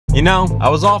You know, I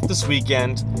was off this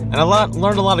weekend, and I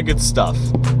learned a lot of good stuff.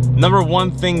 Number one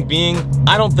thing being,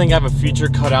 I don't think I have a future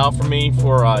cut out for me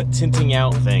for tinting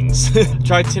out things.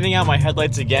 Tried tinting out my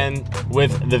headlights again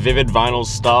with the Vivid Vinyls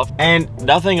stuff, and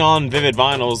nothing on Vivid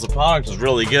Vinyls, the product was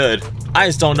really good. I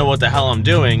just don't know what the hell I'm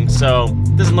doing, so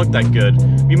it doesn't look that good.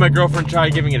 Me and my girlfriend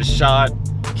tried giving it a shot,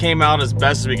 came out as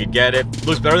best as we could get it.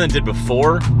 Looks better than it did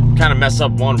before. Kind of messed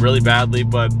up one really badly,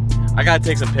 but I gotta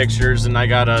take some pictures and I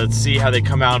gotta see how they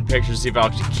come out in pictures, see if I'll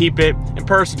actually keep it. In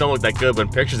person, don't look that good, but in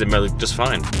pictures, they might look just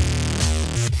fine.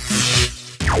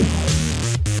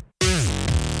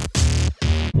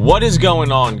 What is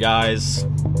going on, guys?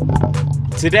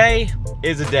 Today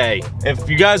is a day. If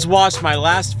you guys watched my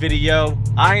last video,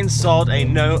 I installed a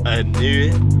new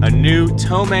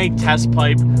Tomei test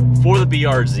pipe for the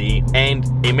BRZ, and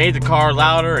it made the car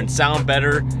louder and sound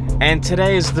better. And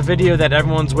today is the video that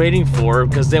everyone's waiting for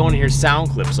because they want to hear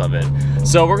sound clips of it.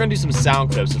 So we're gonna do some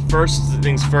sound clips. First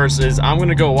things first is I'm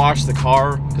gonna go wash the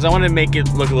car because I want to make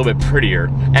it look a little bit prettier.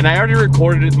 And I already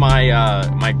recorded my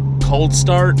my cold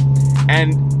start.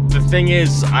 And the thing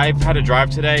is, I've had to drive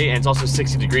today, and it's also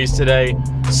 60 degrees today,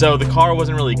 so the car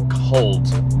wasn't really cold.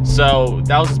 So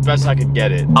that was as best I could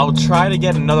get it. I'll try to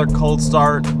get another cold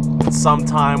start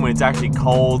sometime when it's actually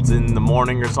cold in the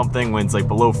morning or something, when it's like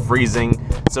below freezing,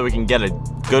 so we can get a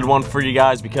good one for you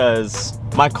guys, because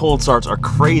my cold starts are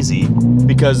crazy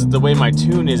because the way my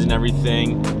tune is and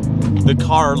everything, the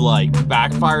car like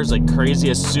backfires like crazy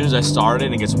as soon as I start it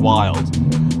and it gets wild.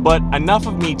 But enough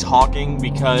of me talking,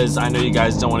 because I know you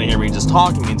guys don't want to hear me just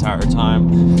talking the entire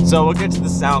time. So we'll get to the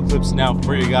sound clips now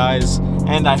for you guys,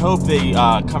 and I hope they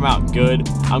come out good.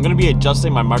 I'm going to be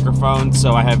adjusting my microphone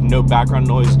so I have no background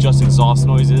noise, just exhaust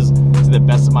noises to the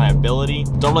best of my ability.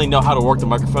 Don't really know how to work the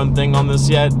microphone thing on this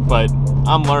yet, but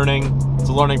I'm learning. It's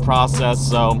a learning process,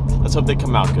 so let's hope they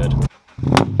come out good.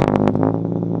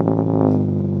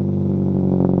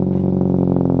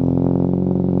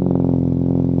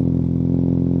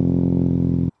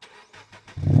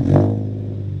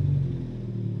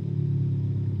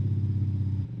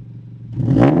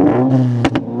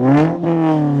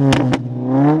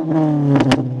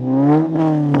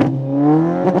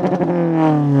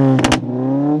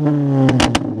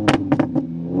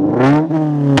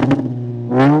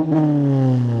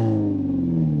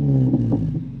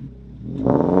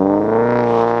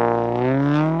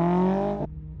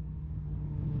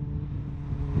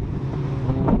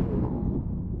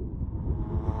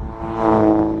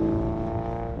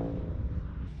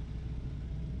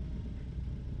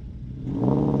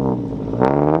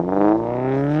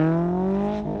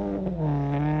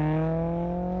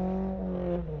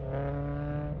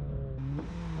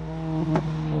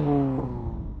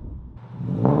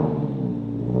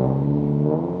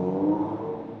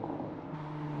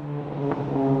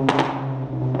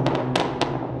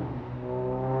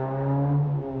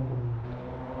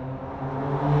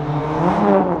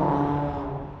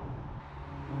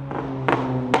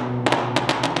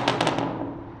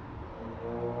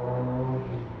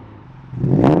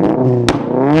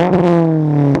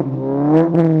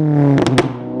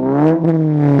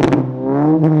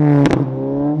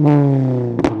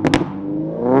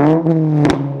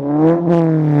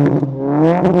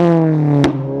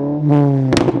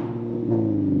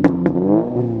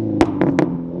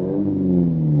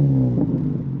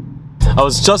 I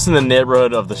was just in the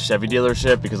neighborhood of the Chevy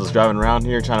dealership because I was driving around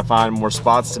here trying to find more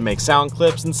spots to make sound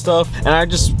clips and stuff, and I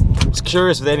just was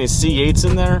curious if they had any C8s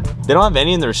in there. They don't have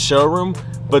any in their showroom,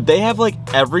 but they have like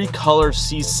every color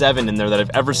C7 in there that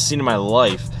I've ever seen in my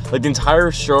life. Like the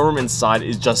entire showroom inside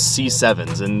is just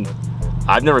C7s, and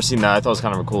I've never seen that. I thought it was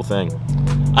kind of a cool thing.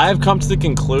 I have come to the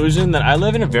conclusion that I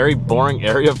live in a very boring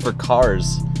area for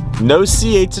cars. No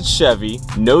C8s at Chevy,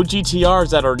 no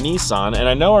GTRs at our Nissan, and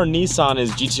I know our Nissan is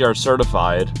GTR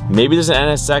certified. Maybe there's an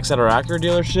NSX at our Acura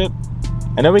dealership.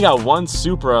 I know we got one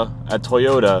Supra at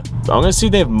Toyota, but I'm gonna see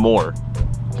if they have more,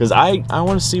 because I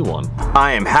wanna see one.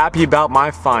 I am happy about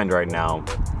my find right now.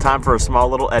 Time for a small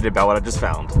little edit about what I just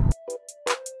found.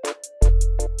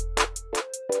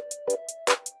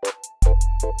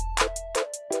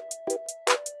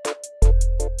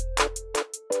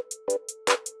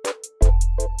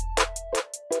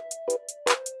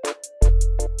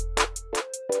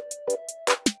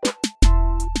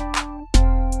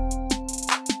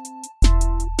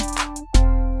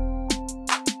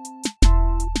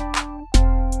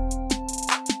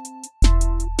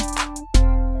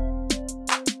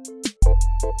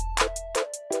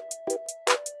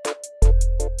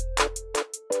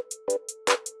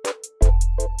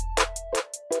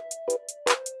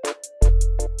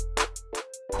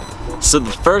 So the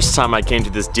first time I came to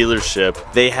this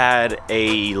dealership, they had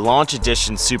a launch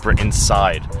edition Supra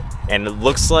inside, and it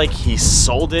looks like he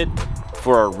sold it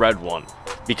for a red one,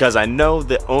 because I know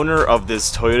the owner of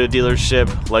this Toyota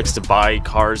dealership likes to buy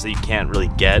cars that you can't really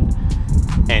get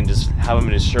and just have them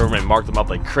in his showroom and mark them up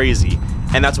like crazy.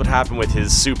 And that's what happened with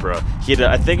his Supra. He had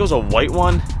I think it was a white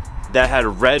one that had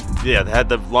red, yeah, that had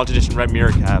the launch edition red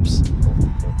mirror caps,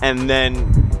 and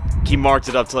then he marked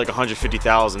it up to like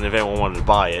 150,000 if anyone wanted to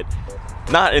buy it.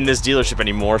 Not in this dealership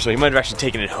anymore, so he might have actually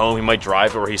taken it home. He might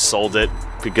drive it, or he sold it,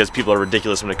 because people are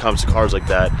ridiculous when it comes to cars like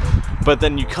that. But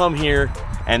then you come here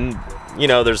and, you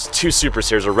know, there's two Supras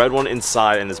here. There's a red one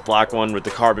inside and this black one with the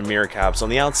carbon mirror caps on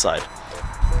the outside.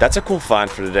 That's a cool find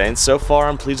for today, and so far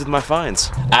I'm pleased with my finds.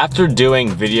 After doing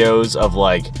videos of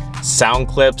like sound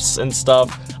clips and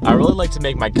stuff, I really like to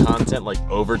make my content like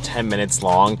over 10 minutes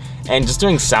long, and just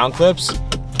doing sound clips,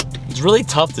 it's really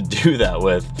tough to do that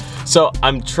with. So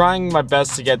I'm trying my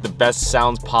best to get the best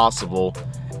sounds possible,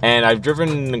 and I've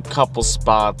driven a couple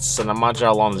spots, and I'm not sure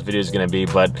how long this video is going to be,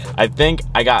 but I think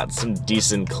I got some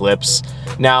decent clips.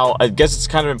 Now, I guess it's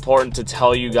kind of important to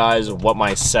tell you guys what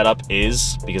my setup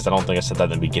is, because I don't think I said that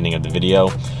in the beginning of the video.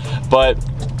 But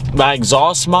my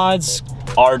exhaust mods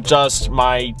are just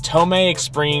my Tomei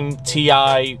Expreme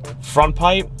TI front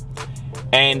pipe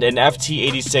and an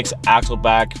FT86 axle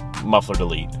back muffler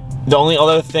delete. The only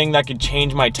other thing that could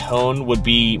change my tone would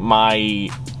be my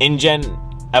Injen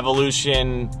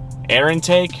Evolution air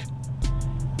intake,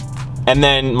 and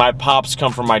then my pops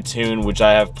come from my tune, which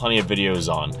I have plenty of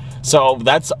videos on. So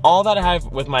that's all that I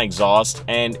have with my exhaust,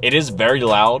 and it is very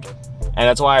loud, and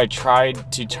that's why I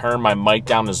tried to turn my mic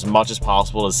down as much as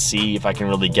possible to see if I can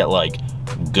really get like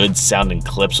good sounding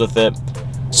clips with it.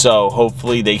 So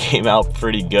hopefully they came out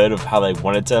pretty good of how they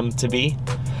wanted them to be.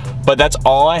 But that's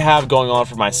all I have going on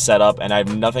for my setup, and I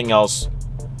have nothing else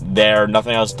there,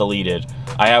 nothing else deleted.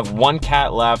 I have one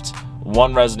cat left,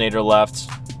 one resonator left,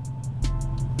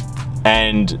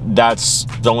 and that's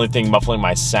the only thing muffling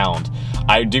my sound.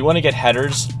 I do want to get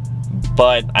headers,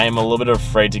 but I am a little bit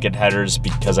afraid to get headers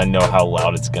because I know how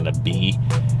loud it's gonna be.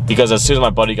 Because as soon as my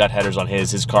buddy got headers on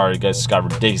his car just got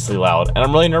ridiculously loud, and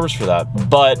I'm really nervous for that.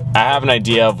 But I have an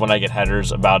idea of when I get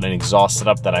headers about an exhaust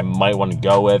setup that I might want to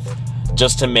go with,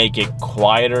 just to make it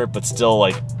quieter but still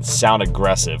like sound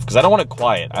aggressive, because I don't want it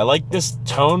quiet. I like this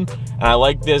tone, and I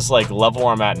like this like level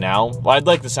where I'm at now. Well, I'd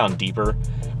like to sound deeper,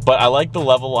 but I like the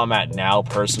level I'm at now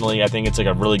personally. I think it's like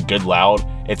a really good loud.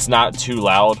 It's not too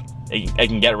loud. It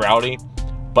can get rowdy,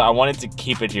 but I wanted to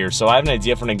keep it here. So I have an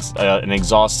idea for an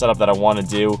exhaust setup that I want to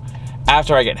do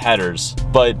after I get headers,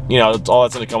 but you know, it's all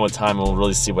that's going to come with time, and we'll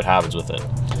really see what happens with it.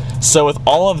 So with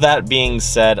all of that being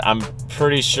said, I'm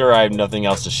pretty sure I have nothing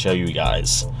else to show you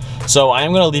guys. So I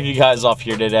am going to leave you guys off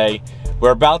here today.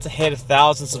 We're about to hit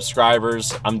 1,000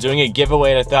 subscribers. I'm doing a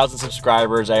giveaway at 1,000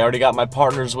 subscribers. I already got my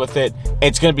partners with it.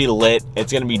 It's going to be lit.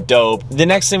 It's going to be dope. The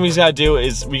next thing we just got to do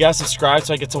is we got to subscribe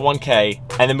so I get to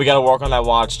 1K, and then we got to work on that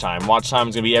watch time. Watch time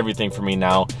is going to be everything for me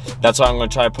now. That's why I'm going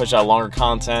to try to push out longer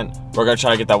content. We're going to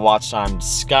try to get that watch time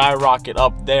skyrocket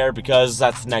up there, because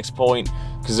that's the next point.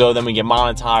 Because then we get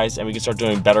monetized and we can start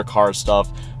doing better car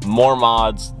stuff, more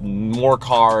mods, more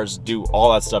cars, do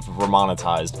all that stuff if we're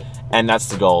monetized. And that's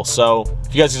the goal. So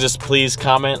if you guys could just please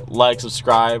comment, like,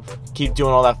 subscribe, keep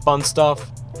doing all that fun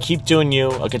stuff. Keep doing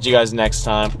you. I'll catch you guys next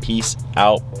time. Peace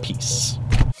out. Peace.